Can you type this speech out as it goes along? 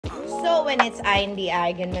So when it's Andi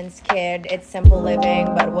Eigenmann's kid, it's simple living.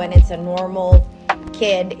 But when it's a normal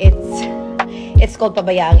kid, it's called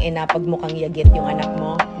pabayaang ina pag mukhang yagit yung anak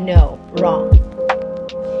mo. No, wrong.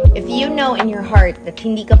 If you know in your heart that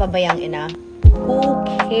hindi ka pabayaang ina, who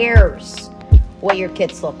cares what your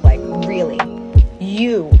kids look like? Really,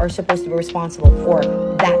 you are supposed to be responsible for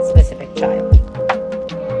that specific child.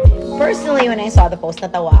 Personally, when I saw the post,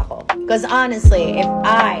 natawa ako. Because honestly, if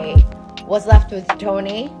I was left with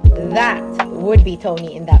Tony, that would be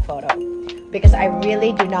Tony in that photo. Because I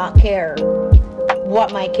really do not care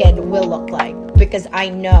what my kid will look like. Because I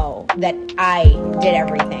know that I did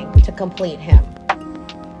everything to complete him.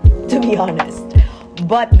 To be honest.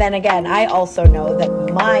 But then again, I also know that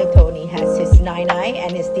my Tony has his Nanay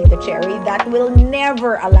and his Tita Cherry that will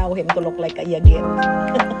never allow him to look like a yagit.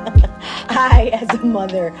 I, as a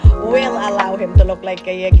mother, will allow him to look like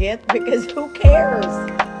a yagit because who cares?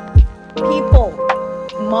 People,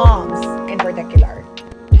 moms in particular.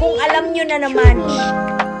 Kung alam nyo na naman,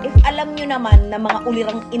 if alam nyo naman na mga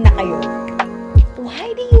ulirang ina kayo,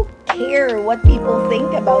 why do you care what people think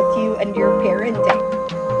about you and your parenting?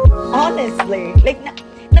 Honestly, like,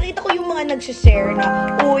 nakita ko yung mga nagsishare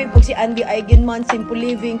na, uy, pag si Andi Eigenmann, simple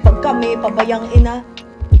living, pag kami, pabayang ina.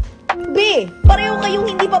 B, pareho kayong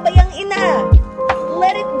hindi pabayang ina.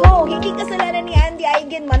 Let it go. Hindi kasalanan ni Andi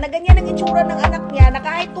Eigenmann na ganyan ang itsura ng anak niya na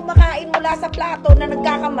kahit kumakain mula sa plato na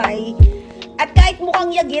nagkakamay at kahit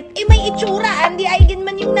mukhang yagit, may itsura. Andi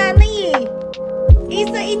Eigenmann yung nanay eh.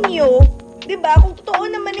 Isa inyo, diba? Kung totoo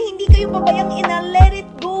naman na hindi kayo pabayang ina, let it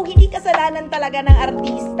go. Hindi kasalanan talaga ng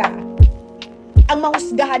artista ang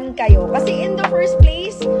mahusgahan kayo. Kasi in the first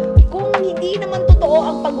place, kung hindi naman totoo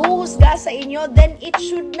ang paghuhusga sa inyo, then it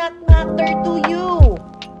should not matter to you.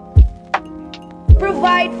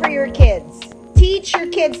 Provide for your kids. Teach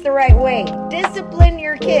your kids the right way. Discipline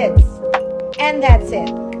your kids. And that's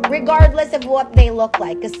it. Regardless of what they look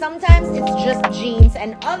like. Because sometimes it's just genes,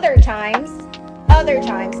 and other times,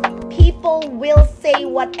 people will say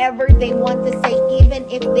whatever they want to say even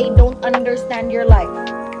if they don't understand your life.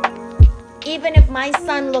 Even if my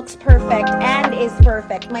son looks perfect and is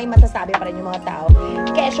perfect, may masasabi pa rin yung mga tao,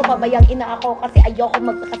 kesyo pabayang ina ako kasi ayoko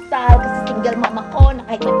magkakasal, kasi single mama ko, na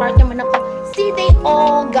kahit may partner man ako. See, they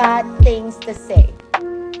all got things to say.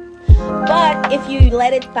 But if you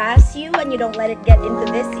let it pass you and you don't let it get into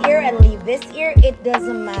this ear and leave this ear, it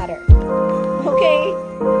doesn't matter. Okay?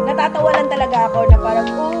 Natatawa lang talaga ako na parang,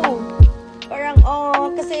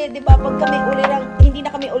 kasi di ba pag kami ulirang, hindi na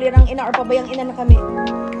kami ulirang ina or pabayang ina na kami.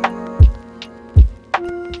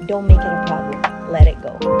 Don't make it a problem. Let it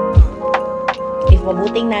go. If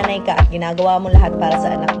mabuting nanay ka at ginagawa mo lahat para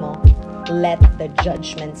sa anak mo, let the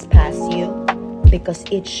judgments pass you because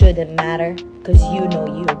it shouldn't matter because you know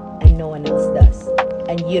you and no one else does.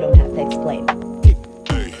 And you don't have to explain.